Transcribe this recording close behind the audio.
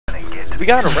We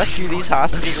gotta rescue these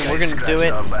hostages, and we're gonna do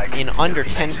it in under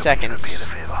 10 seconds.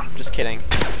 Just kidding.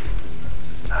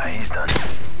 He's done.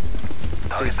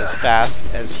 Do this as fast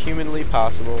as humanly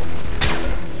possible.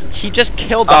 He just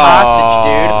killed the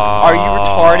hostage, dude. Are you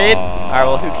retarded? Alright,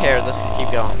 well, who cares? Let's just keep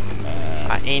going.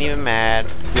 I ain't even mad.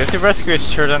 Do you have to rescue a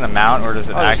certain amount, or does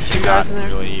it there's actually two guys not in there?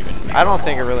 really even make I don't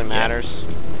think it really matters.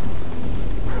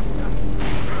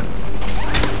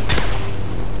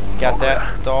 Got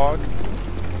that dog?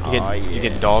 You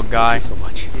get dog guy. Thank you so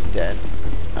much. He's dead.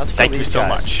 Let's kill Thank you these so guys.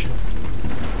 much.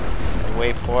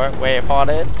 Wait for it. Wait for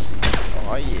it.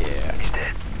 Oh yeah. He's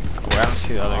dead. Well, I don't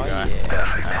see the other guy.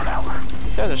 Yeah.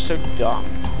 These guys are so dumb.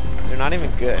 They're not even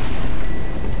good.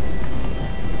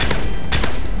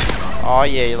 Oh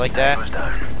yeah, you like that? Oh,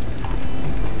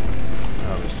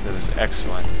 that was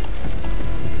excellent.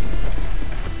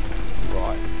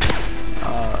 Right.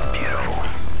 Beautiful.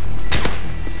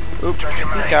 Oops.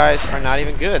 These guys are not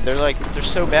even good. They're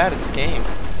so bad at this game.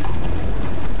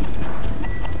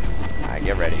 Alright,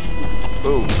 get ready.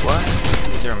 Ooh, what?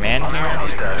 Is there a man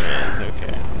here? There is,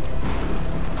 okay.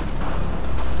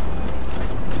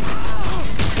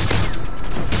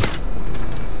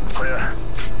 Clear.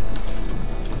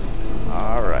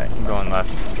 Alright. I'm going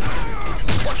left.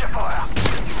 Watch your fire.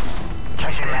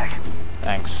 Chasing back.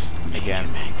 Thanks. Again.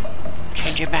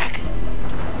 Change it back.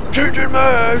 Change it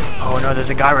back! Oh no, there's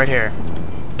a guy right here.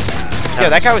 Yeah,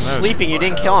 that guy was Smooth. sleeping. You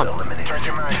didn't kill him. Change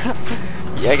your mind.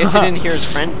 Yeah, I guess he didn't hear his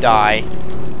friend die.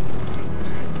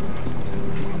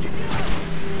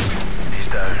 He's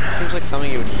down. Seems like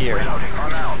something you would hear. Reloading.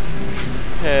 I'm out.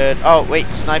 Oh, wait,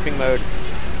 sniping mode.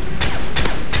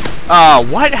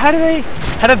 What? How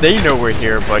did they know we're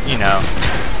here, but you know.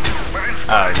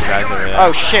 Oh, these guys over there.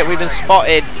 Oh shit, we've been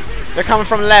spotted. They're coming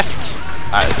from left.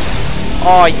 Alright,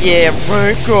 Oh yeah,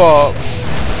 rank up.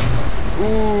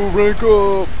 Ooh, rank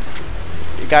up.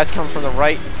 You guys come from the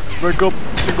right. rank up,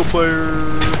 single player.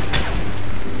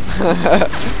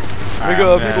 Rank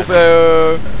up, people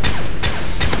player.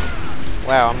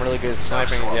 Wow, I'm really good at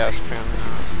sniping. Yes, apparently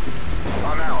not.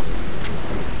 I'm out.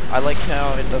 I like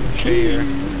how it doesn't show you.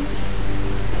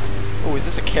 Oh, is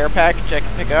this a care package I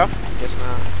can pick up? Guess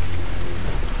not.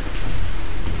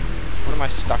 What am I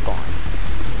stuck on?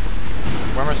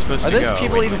 Where am I supposed Are to those go?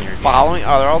 people Wait, even linear game. following?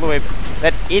 Oh, they're all the way.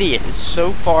 That idiot is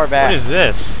so far back. What is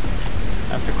this?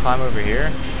 I have to climb over here?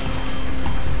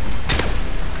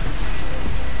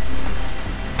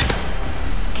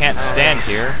 Can't stand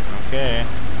here. Okay.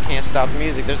 Can't stop the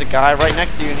music. There's a guy right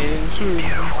next to you and he didn't shoot.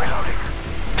 Beautiful. Reloading.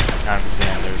 I don't see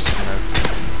him. There's no.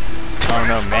 Oh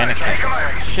no,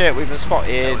 mannequins. Shit, we've been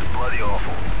spotted. That was bloody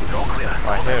awful. All clear.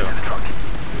 By All who? in the truck.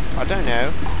 I don't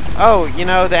know. Oh, you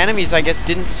know, the enemies, I guess,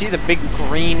 didn't see the big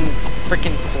green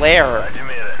freaking flare. Glad you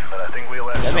made it, but I think we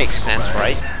left That makes something sense,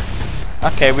 right?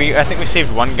 Okay, I think we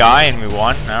saved one guy and we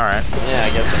won. All right. Yeah, I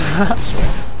guess that makes sense,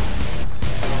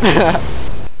 right?